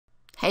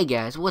Hey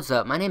guys, what's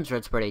up? My name is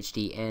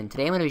RedSportHD, and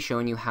today I'm going to be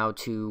showing you how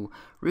to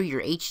root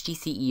your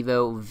HTC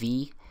EVO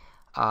V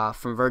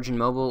from Virgin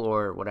Mobile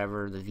or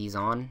whatever the V's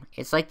on.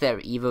 It's like the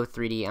EVO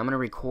 3D. I'm going to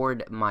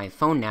record my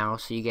phone now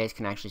so you guys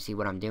can actually see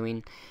what I'm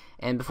doing.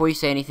 And before you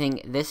say anything,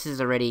 this is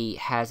already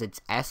has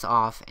its S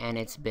off and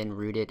it's been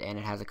rooted and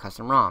it has a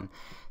custom ROM.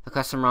 The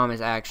custom ROM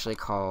is actually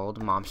called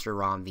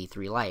Mobstergunz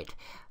V3 Lite.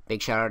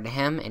 Big shout out to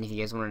him, and if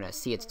you guys want to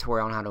see a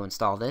tutorial on how to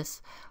install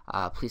this,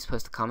 please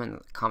post a comment in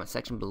the comment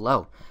section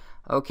below.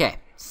 Okay,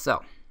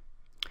 so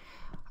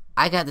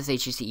I got this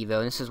HTC EVO,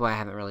 and this is why I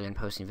haven't really been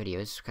posting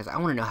videos, because I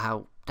want to know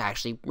how to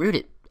actually root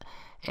it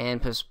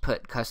and just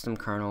put custom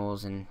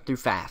kernels and through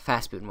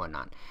fastboot and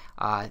whatnot.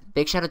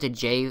 Big shout out to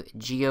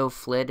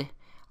jerofld.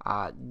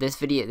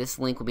 This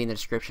link will be in the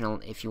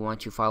description if you want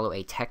to follow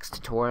a text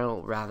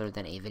tutorial rather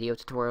than a video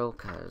tutorial,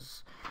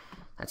 because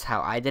that's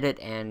how I did it,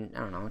 and I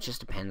don't know, it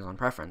just depends on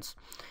preference.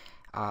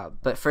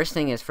 But first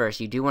thing is first,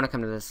 you do want to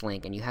come to this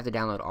link and you have to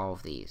download all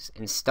of these.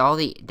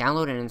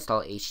 Download and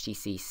install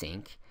HTC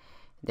Sync.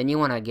 Then you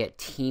want to get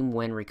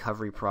TeamWin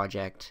Recovery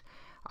Project.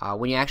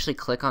 When you actually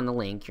click on the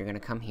link, you're going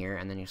to come here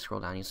and then you scroll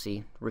down, you'll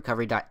see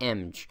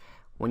recovery.img.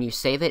 When you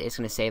save it, it's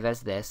going to save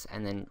as this,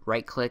 and then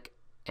right click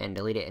and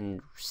delete it and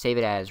save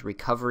it as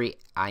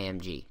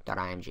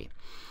recovery.img.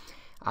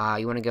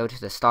 You want to go to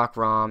the stock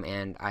ROM,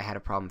 and I had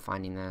a problem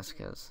finding this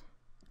because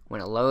when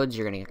it loads,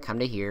 you're going to come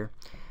to here.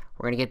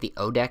 We're going to get the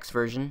ODEX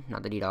version,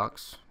 not the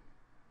DDoX,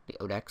 the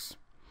ODEX.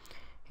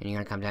 And you're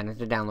going to come down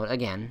to download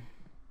again.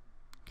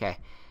 Okay.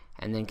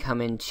 And then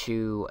come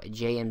into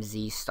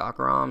JMZ stock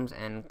ROMs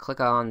and click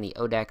on the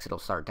ODEX. It'll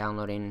start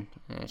downloading.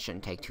 It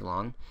shouldn't take too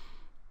long.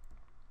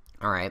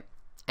 Alright.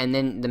 And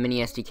then the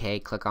mini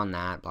SDK, click on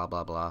that, blah,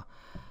 blah, blah.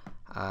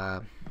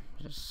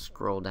 Just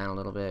scroll down a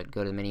little bit,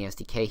 go to the mini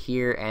SDK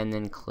here, and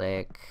then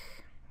click,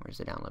 where's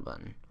the download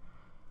button?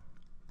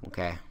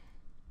 Okay.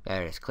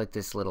 There it is. Click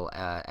this little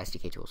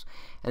SDK tools,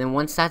 and then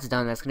once that's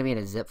done, that's going to be in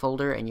a zip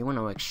folder, and you want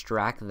to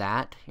extract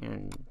that.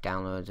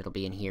 Downloads, it'll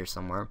be in here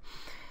somewhere.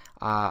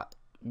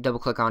 Double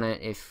click on it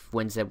if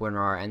WinZip,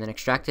 WinRAR, and then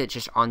extract it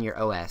just on your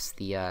OS,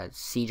 the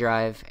C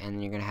drive, and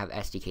then you're going to have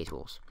SDK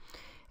tools.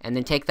 And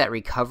then take that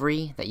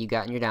recovery that you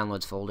got in your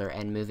downloads folder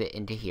and move it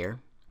into here.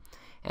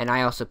 And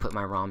I also put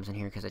my ROMs in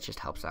here because it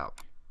just helps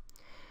out.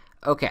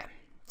 Okay,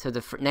 so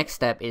the next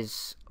step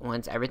is,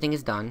 once everything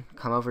is done,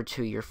 come over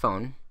to your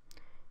phone.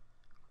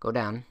 Go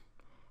down,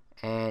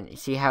 and you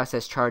see how it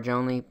says charge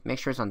only? Make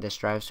sure it's on this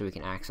drive so we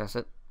can access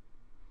it.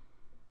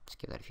 Just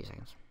give that a few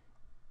seconds.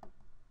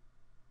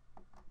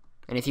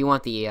 And if you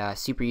want the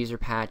super user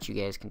patch, you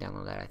guys can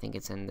download that. I think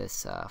it's in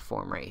this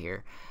form right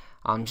here.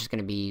 I'm just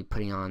going to be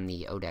putting on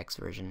the ODEX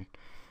version,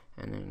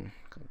 and then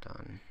click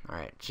done.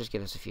 Alright, just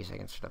give us a few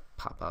seconds for it to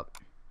pop up.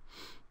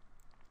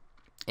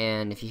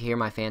 And if you hear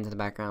my fans in the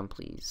background,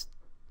 please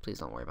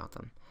don't worry about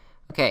them.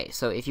 Okay,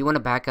 so if you want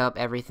to back up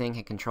everything,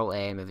 hit Control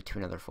A and move it to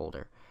another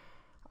folder.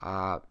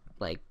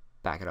 Like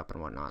back it up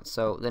and whatnot.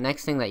 So the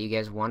next thing that you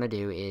guys want to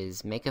do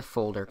is make a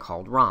folder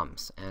called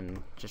ROMs,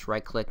 and just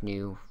right click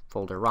new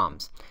folder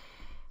ROMs.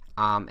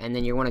 And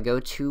then you want to go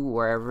to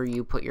wherever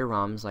you put your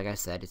ROMs. Like I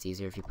said, it's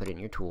easier if you put it in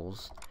your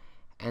tools.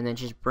 And then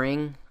just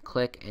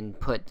click and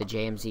put the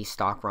JMZ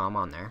stock ROM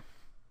on there.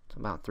 It's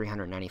about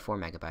 394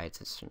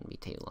 megabytes. It shouldn't be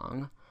too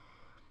long.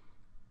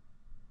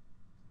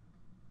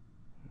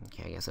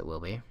 Okay, I guess it will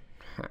be.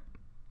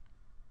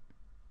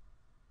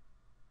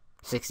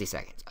 60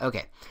 seconds.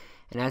 Okay.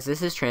 And as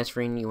this is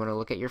transferring, you want to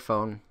look at your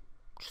phone,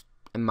 just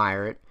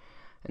admire it,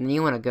 and then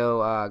you want to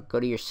go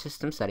to your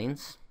system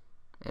settings,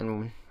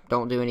 and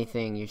don't do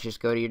anything. You just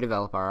go to your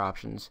developer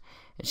options,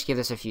 and just give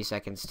this a few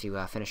seconds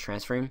to finish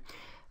transferring.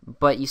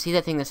 But you see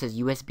that thing that says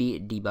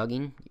USB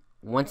debugging?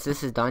 Once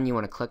this is done, you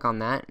want to click on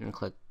that and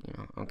click,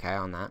 OK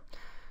on that.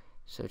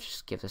 So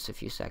just give this a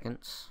few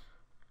seconds.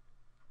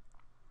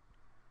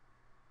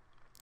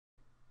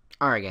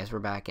 Alright guys, we're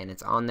back and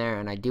it's on there,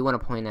 and I do want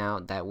to point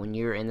out that when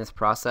you're in this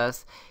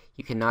process,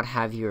 you cannot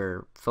have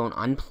your phone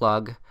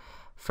unplug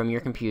from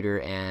your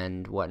computer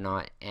and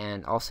whatnot,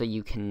 and also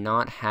you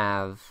cannot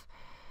have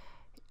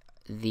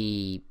let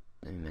me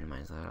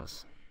minimize that, I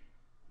was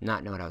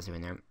not know what I was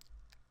doing there.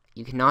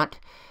 You cannot,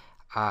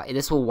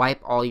 this will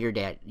wipe all your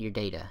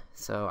data,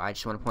 so I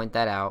just want to point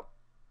that out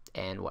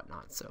and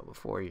whatnot. So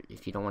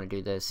if you don't want to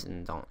do this,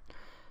 and don't.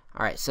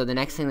 Alright, so the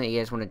next thing that you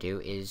guys want to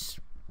do is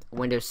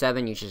Windows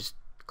 7, you just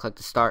click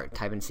the start,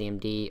 type in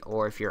CMD,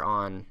 or if you're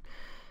on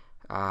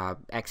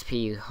XP,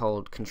 you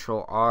hold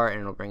Control R and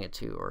it'll bring it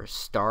to, or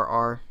star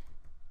R,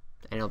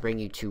 and it'll bring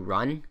you to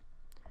run,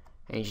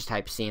 and you just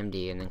type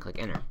CMD and then click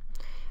enter.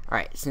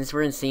 Alright, since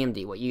we're in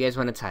CMD, what you guys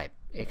want to type,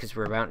 because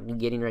we're about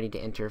getting ready to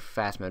enter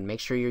fast mode, make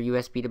sure your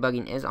USB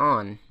debugging is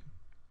on,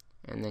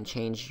 and then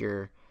change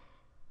your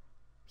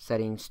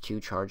settings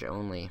to charge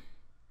only.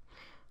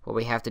 What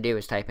we have to do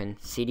is type in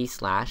CD/,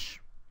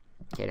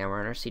 okay, now we're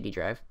on our CD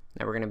drive.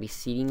 Now we're going to be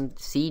seeding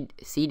to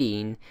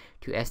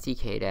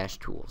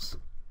SDK-tools.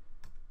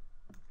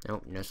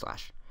 Nope, no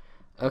slash.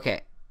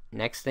 Okay,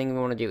 next thing we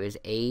want to do is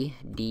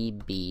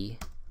ADB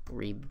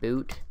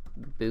reboot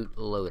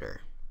bootloader.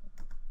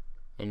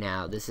 And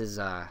now this is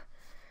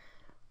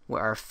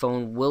where our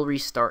phone will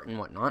restart and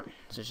whatnot.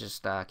 So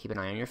just keep an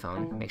eye on your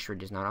phone. Make sure it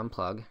does not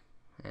unplug.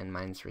 And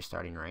mine's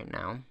restarting right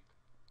now.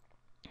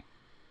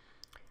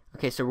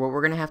 Okay, so what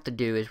we're gonna have to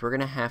do is we're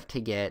gonna have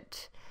to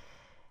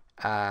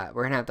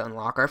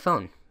unlock our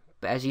phone.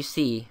 But as you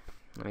see,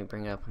 let me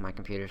bring up my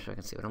computer so I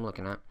can see what I'm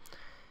looking at.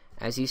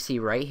 As you see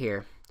right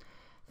here,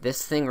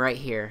 this thing right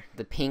here,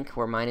 the pink,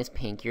 where mine is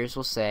pink, yours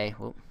will say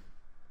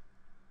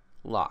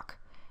lock,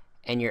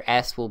 and your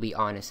S will be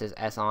on. It says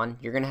S on.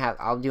 You're gonna have,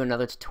 I'll do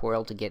another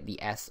tutorial to get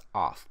the S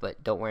off,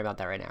 but don't worry about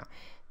that right now.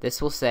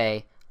 This will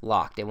say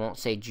locked. It won't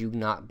say do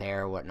not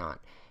bear or whatnot.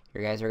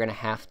 You guys are gonna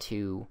have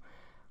to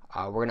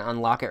we're gonna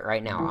unlock it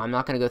right now. I'm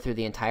not gonna go through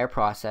the entire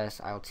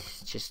process. I'll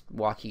just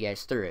walk you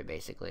guys through it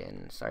basically.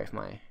 And sorry for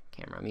my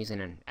camera, I'm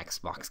using an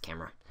Xbox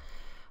camera.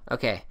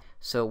 Okay,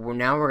 so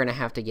now we're gonna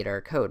have to get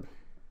our code,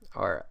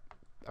 our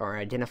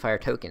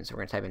identifier token. So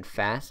we're gonna type in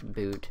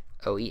fastboot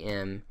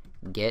OEM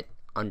get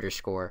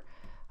underscore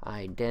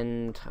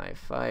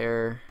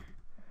identifier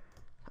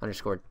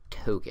underscore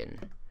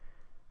token.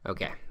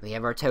 Okay, we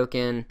have our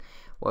token.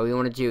 What we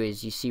want to do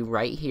is, you see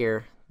right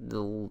here,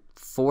 the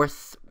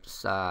fourth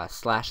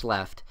slash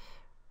left,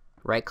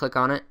 right click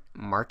on it,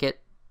 mark it,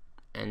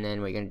 and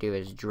then what you're going to do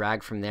is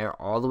drag from there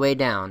all the way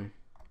down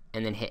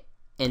and then hit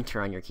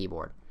enter on your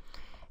keyboard.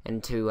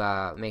 And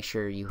to make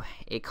sure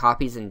it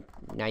copies, and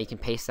now you can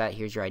paste that.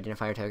 Here's your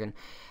identifier token.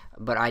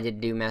 But I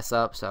do mess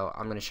up, so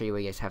I'm going to show you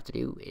what you guys have to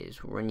do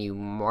is when you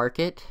mark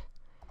it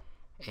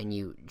and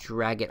you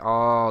drag it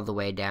all the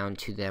way down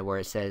to where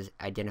it says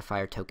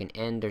identifier token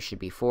end. There should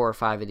be 4 or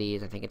 5 of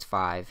these. I think it's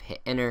 5.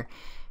 Hit enter.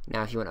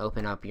 Now if you want to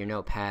open up your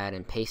notepad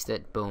and paste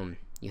it, boom,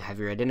 you have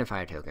your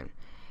identifier token.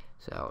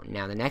 So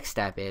now the next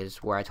step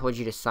is where I told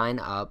you to sign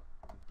up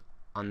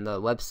on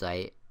the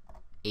website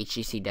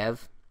HTC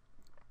Dev.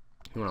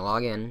 You want to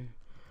log in.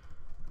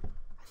 I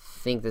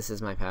think this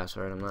is my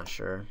password. I'm not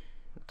sure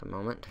at the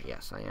moment.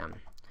 Yes, I am.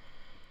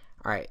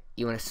 Alright,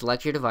 you want to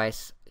select your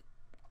device.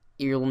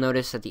 You'll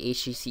notice that the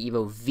HTC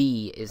EVO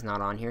V is not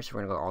on here, so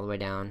we're going to go all the way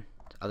down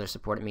to other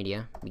supported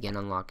media. Begin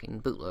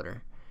unlocking bootloader.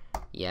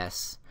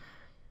 Yes.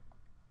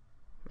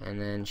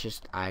 And then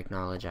just I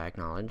acknowledge.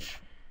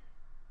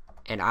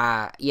 And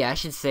yeah, I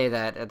should say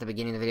that at the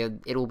beginning of the video,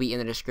 it will be in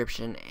the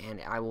description, and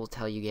I will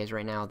tell you guys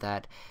right now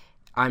that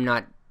I'm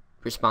not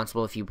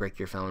responsible if you break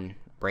your phone,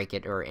 break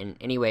it, or in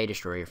any way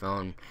destroy your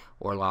phone,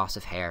 or loss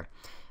of hair.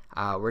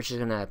 We're just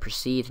going to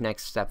proceed to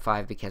next step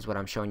 5, because what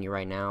I'm showing you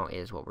right now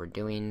is what we're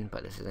doing,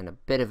 but this is in a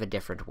bit of a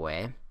different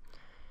way.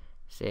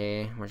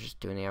 See, we're just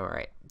doing the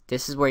alright.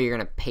 This is where you're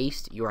going to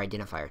paste your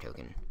identifier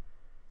token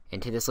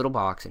into this little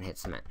box and hit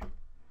submit.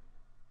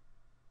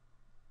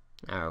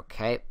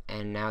 Okay,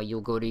 and now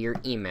you'll go to your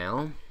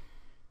email.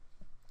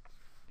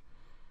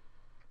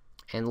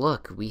 And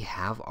look, we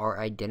have our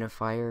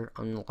identifier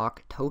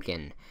unlock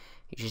token.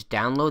 You just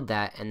download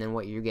that, and then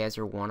what you guys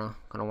are gonna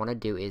want to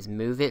do is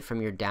move it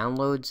from your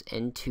downloads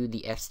into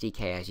the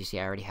SDK. As you see,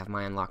 I already have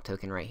my unlock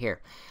token right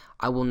here.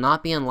 I will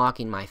not be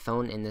unlocking my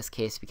phone in this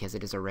case because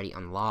it is already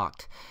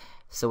unlocked.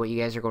 So what you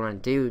guys are going to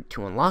do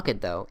to unlock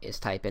it, though, is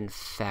type in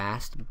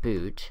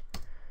fastboot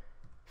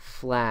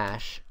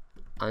flash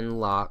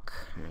unlock.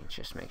 Let me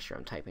just make sure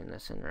I'm typing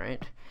this in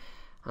right.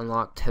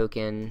 Unlock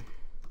token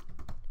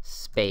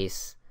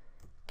space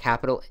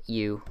capital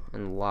U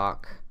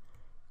unlock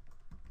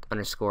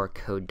underscore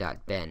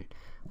code.bin.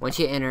 Once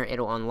you enter,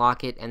 it'll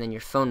unlock it, and then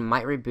your phone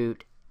might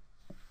reboot,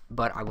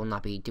 but I will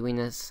not be doing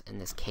this in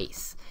this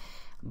case.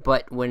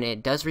 But when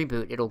it does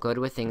reboot, it'll go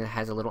to a thing that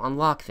has a little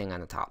unlock thing on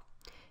the top,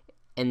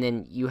 and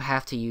then you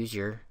have to use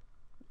your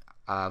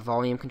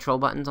volume control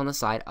buttons on the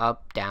side,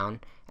 up, down,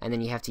 and then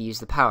you have to use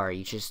the power.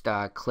 You just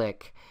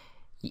click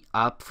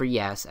up for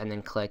yes, and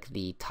then click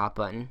the top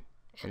button,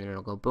 and then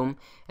it'll go boom,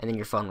 and then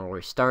your phone will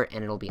restart,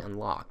 and it'll be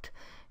unlocked.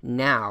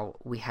 Now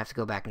we have to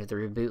go back into the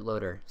reboot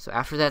loader. So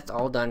after that's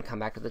all done, come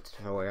back to the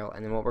tutorial,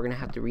 and then what we're going to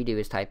have to redo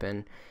is type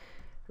in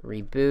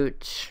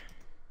reboot,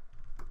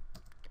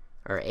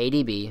 or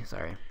ADB,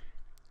 sorry,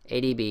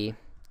 ADB,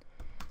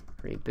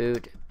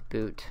 reboot,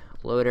 boot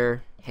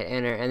loader, hit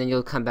enter, and then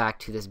you'll come back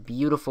to this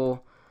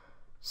beautiful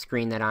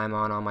screen that I'm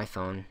on my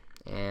phone,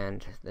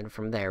 and then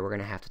from there we're going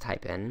to have to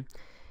type in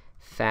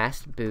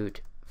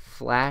fastboot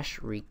flash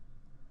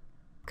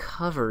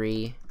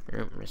recovery,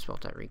 I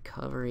misspelled that,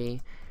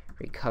 recovery.img.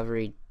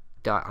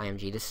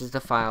 This is the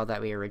file that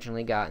we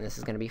originally got, and this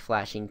is going to be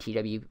flashing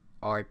TWRP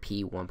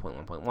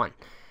 1.1.1.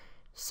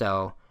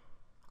 So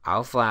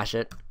I'll flash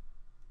it,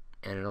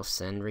 and it'll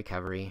send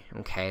recovery.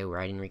 Okay,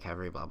 writing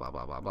recovery, blah blah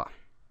blah blah blah.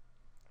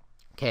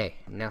 Okay,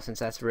 now since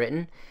that's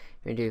written,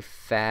 we're going to do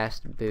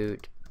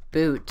fastboot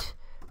boot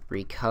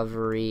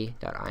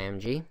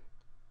recovery.img.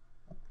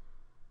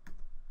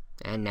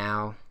 And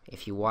now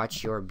if you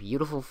watch your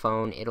beautiful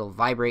phone, it'll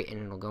vibrate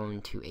and it'll go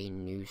into a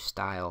new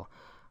style,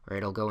 or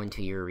it'll go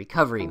into your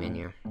recovery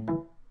menu.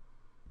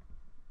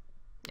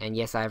 And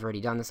yes, I've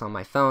already done this on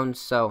my phone,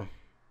 so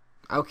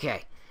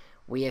okay,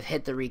 we have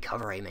hit the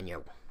recovery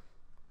menu.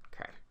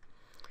 Okay,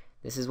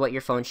 this is what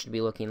your phone should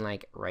be looking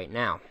like right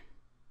now.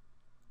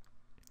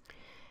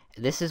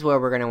 this is where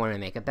we're going to want to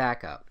make a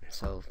backup.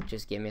 So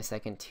just give me a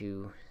second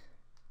to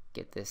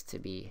get this to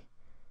be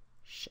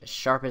as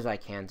sharp as I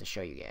can to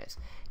show you guys.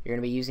 You're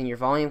going to be using your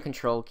volume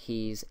control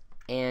keys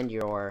and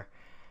your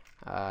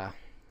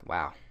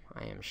wow,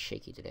 I am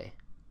shaky today.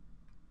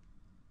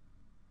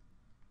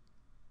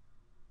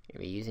 You're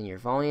going to be using your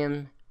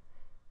volume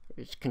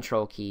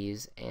control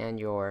keys and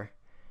your,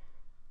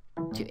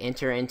 to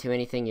enter into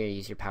anything, you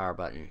use your power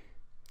button.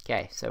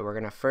 Okay, so we're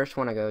going to first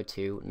want to go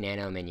to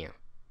nano menu,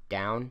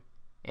 down,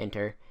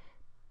 enter,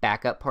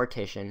 backup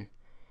partition,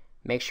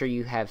 make sure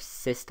you have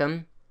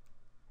system,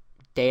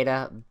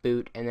 data,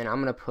 boot, and then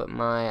I'm going to put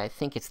my, I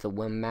think it's the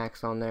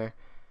WinMax on there,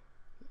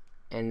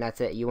 and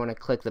that's it. You want to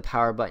click the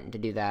power button to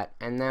do that,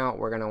 and now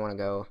we're going to want to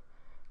go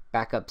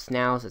backups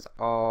now, so it's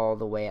all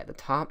the way at the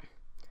top,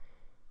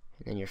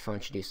 and then your phone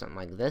should do something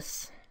like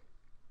this.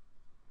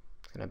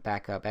 It's going to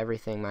back up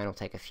everything. Mine will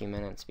take a few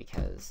minutes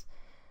because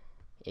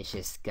it's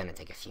just going to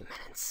take a few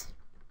minutes.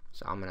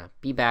 So I'm going to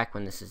be back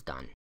when this is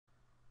done.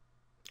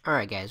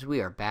 Alright guys,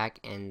 we are back,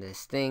 and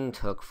this thing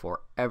took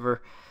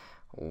forever.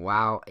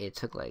 Wow, it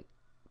took like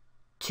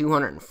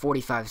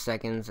 245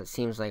 seconds. It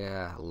seems like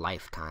a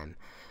lifetime.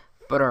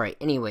 But alright,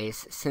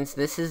 anyways, since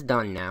this is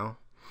done now,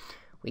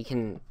 we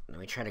can, let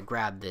me try to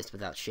grab this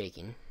without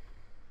shaking.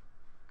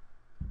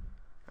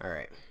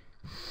 Alright,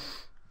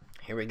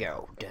 here we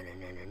go.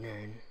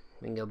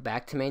 We can go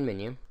back to main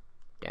menu,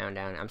 down,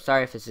 down. I'm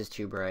sorry if this is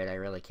too bright, I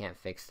really can't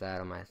fix that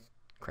on my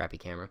crappy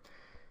camera.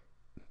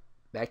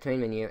 Back to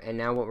main menu, and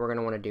now what we're going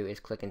to want to do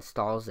is click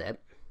install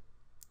zip,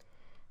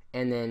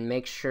 and then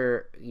make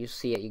sure you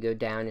see it, you go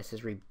down, it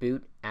says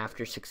reboot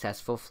after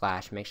successful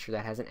flash, make sure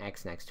that has an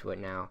X next to it.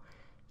 Now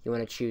you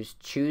want to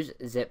choose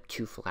zip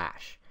to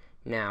flash.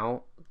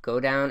 Now go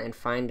down and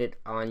find it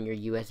on your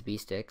USB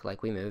stick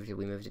like we moved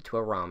it to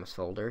a ROMS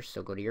folder,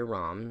 so go to your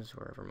ROMS,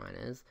 wherever mine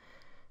is,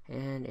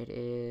 and it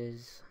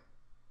is,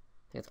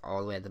 it's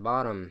all the way at the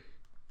bottom,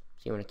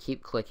 so you want to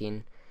keep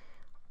clicking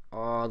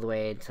all the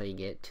way until you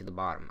get to the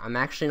bottom. I'm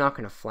actually not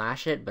going to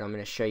flash it, but I'm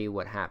going to show you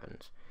what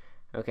happens.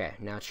 Okay,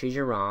 now choose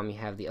your ROM. You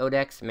have the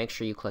ODEX. Make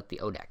sure you click the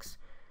ODEX.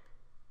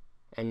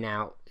 And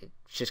now,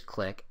 just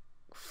click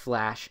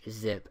flash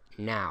zip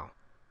now.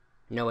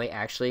 No, wait,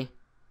 actually,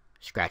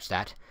 scratch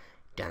that.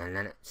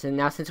 Dun-dun-dun. So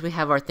now since we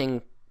have our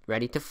thing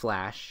ready to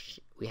flash,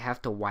 we have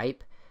to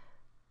wipe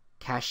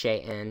cache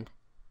and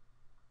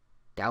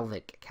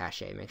Dalvik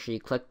cache. Make sure you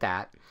click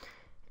that.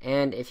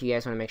 And if you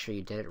guys want to make sure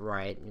you did it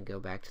right, you go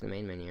back to the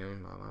main menu,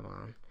 blah, blah,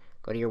 blah.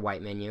 Go to your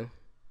wipe menu,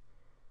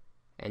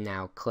 and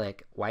now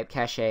click wipe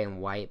cache and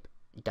wipe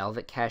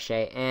Dalvik cache.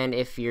 And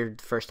if you're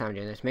the first time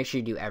doing this, make sure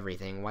you do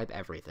everything, wipe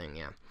everything,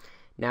 yeah.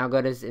 Now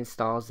go to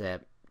install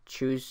zip,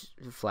 choose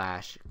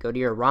flash, go to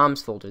your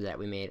ROMS folder that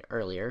we made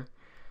earlier,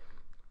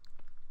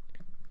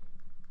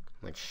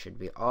 which should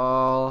be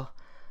all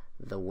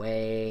the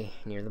way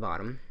near the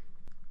bottom.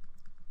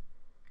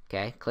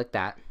 Okay, click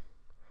that.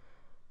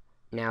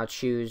 Now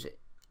choose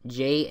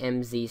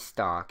JMZ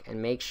stock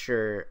and make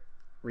sure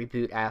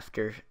reboot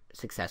after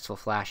successful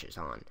flash is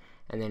on,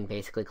 and then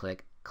basically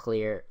click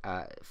clear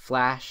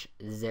flash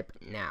zip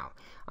now.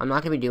 I'm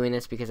not going to be doing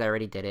this because I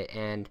already did it,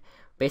 and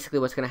basically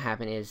what's going to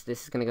happen is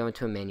this is going to go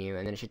into a menu,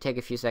 and then it should take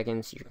a few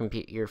seconds.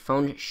 Your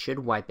phone should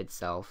wipe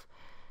itself,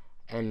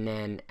 and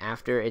then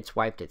after it's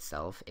wiped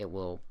itself, it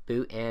will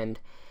boot, and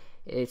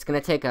it's going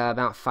to take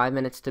about 5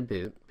 minutes to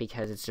boot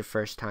because it's your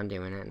first time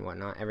doing it and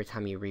whatnot. Every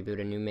time you reboot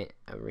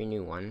a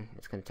renew one,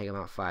 it's going to take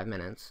about 5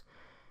 minutes.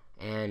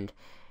 And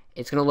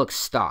it's going to look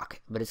stock,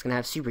 but it's going to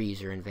have super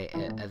user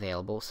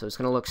available. So it's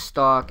going to look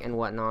stock and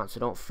whatnot, so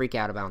don't freak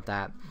out about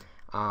that.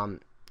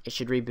 It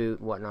should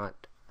reboot,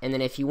 whatnot. And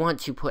then if you want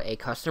to put a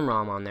custom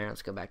ROM on there,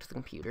 let's go back to the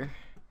computer.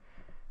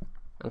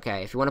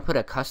 Okay, if you want to put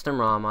a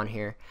custom ROM on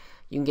here,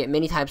 you can get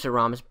many types of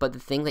ROMs, but the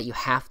thing that you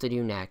have to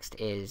do next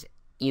is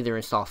either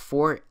install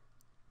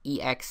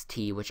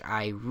 4ext, which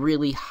I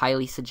really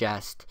highly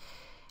suggest.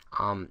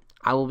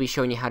 I will be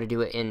showing you how to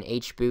do it in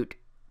hboot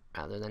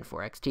rather than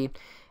 4ext.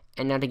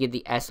 And now to get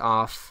the S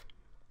off,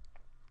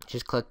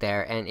 just click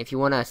there. And if you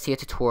want to see a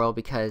tutorial,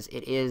 because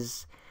it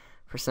is,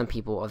 for some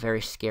people, a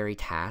very scary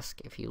task,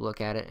 if you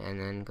look at it,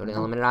 and then go to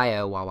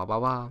element.io,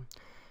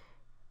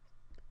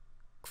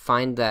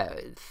 find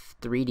the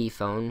 3D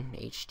phone,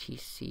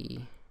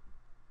 HTC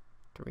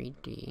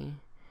 3D.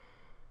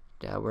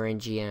 We're in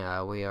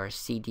we are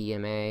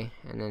CDMA,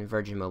 and then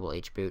Virgin Mobile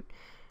HBoot.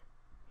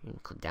 You can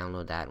click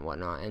download that and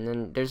whatnot. And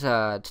then there's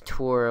a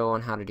tutorial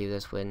on how to do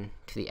this to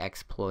the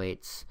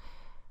exploits.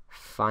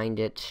 Find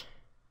it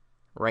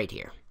right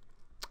here.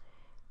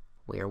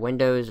 We are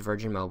Windows,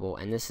 Virgin Mobile,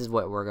 and this is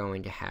what we're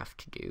going to have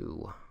to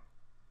do.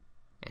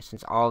 And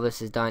since all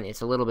this is done,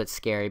 it's a little bit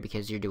scary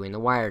because you're doing the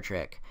wire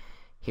trick.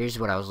 Here's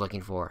what I was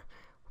looking for.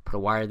 Put a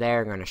wire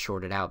there, I'm going to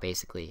short it out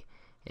basically.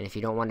 And if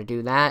you don't want to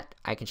do that,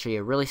 I can show you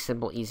a really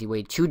simple, easy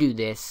way to do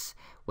this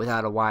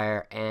without a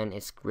wire, and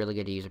it's really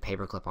good to use a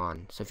paper clip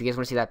on. So if you guys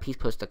want to see that, please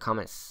post the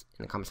comments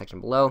in the comment section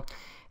below.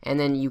 And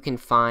then you can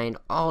find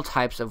all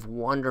types of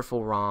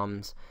wonderful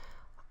ROMs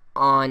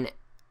on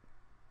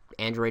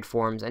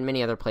Andriodforums, and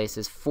many other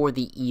places for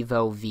the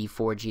EVO V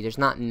 4G. There's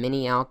not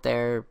many out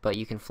there, but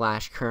you can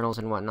flash kernels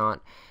and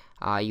whatnot.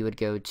 You would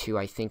go to,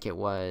 I think it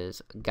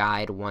was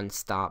Guide One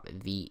Stop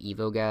V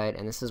Evo Guide,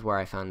 and this is where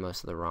I found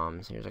most of the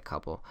ROMs. Here's a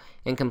couple.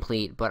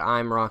 Incomplete, but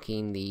I'm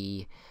rocking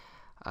the,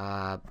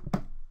 it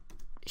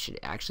should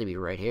actually be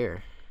right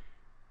here.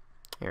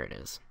 Here it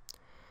is.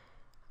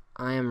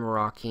 I am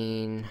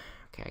rocking,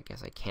 okay, I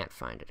guess I can't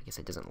find it. I guess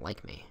it doesn't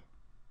like me.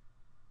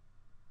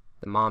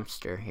 The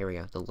Mobster, here we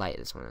go, the light,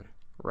 this one,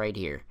 right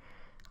here.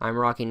 I'm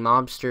rocking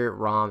Mobster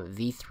ROM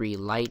V3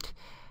 Lite.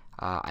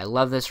 I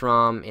love this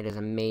ROM, it is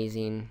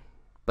amazing,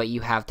 but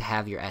you have to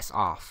have your S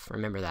off,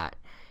 remember that.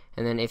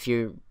 And then if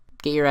you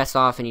get your S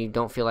off and you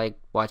don't feel like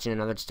watching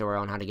another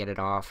tutorial on how to get it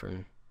off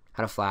and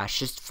how to flash,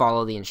 just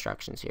follow the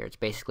instructions here. It's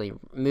basically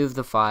move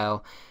the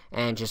file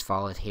and just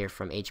follow it here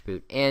from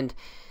HBoot. And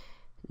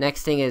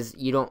next thing is,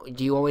 do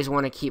you always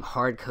want to keep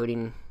hard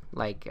coding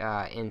like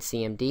in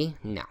CMD?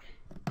 No.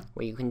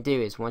 What you can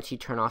do is, once you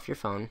turn off your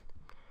phone,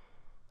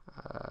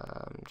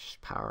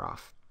 just power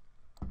off.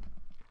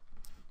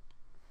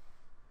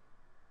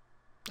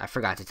 I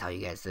forgot to tell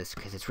you guys this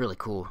because it's really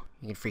cool.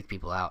 You can freak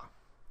people out.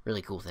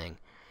 Really cool thing.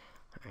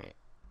 Alright.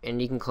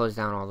 And you can close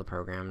down all the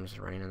programs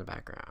running in the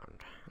background.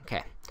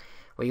 Okay.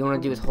 What you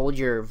want to do is hold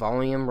your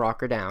volume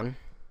rocker down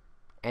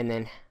and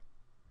then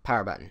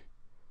power button.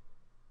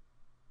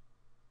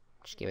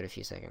 Just give it a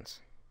few seconds.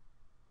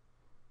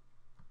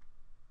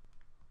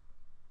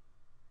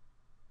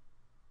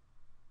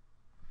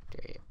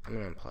 I'm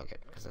going to unplug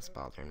it because that's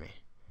bothering me.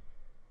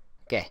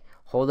 Okay,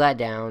 hold that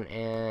down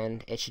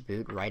and it should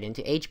boot right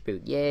into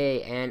HBoot.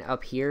 Yay! And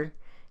up here,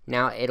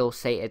 now it'll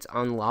say it's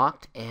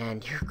unlocked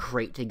and you're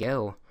great to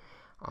go.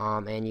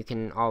 And you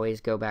can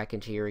always go back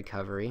into your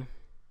recovery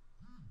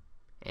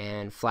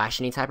and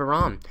flash any type of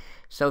ROM.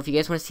 So if you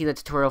guys want to see the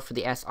tutorial for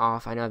the S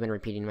off, I know I've been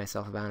repeating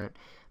myself about it,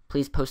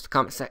 please post a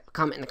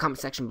comment in the comment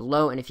section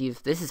below. And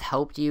if this has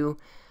helped you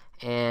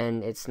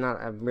and it's not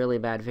a really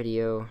bad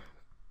video,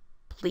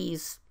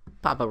 please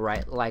pop a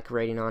like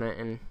rating on it,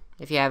 and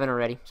if you haven't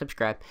already,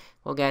 subscribe.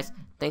 Well guys,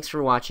 thanks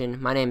for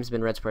watching. My name has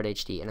been RedSport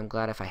HD, and I'm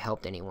glad if I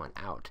helped anyone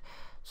out.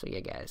 So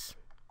yeah guys,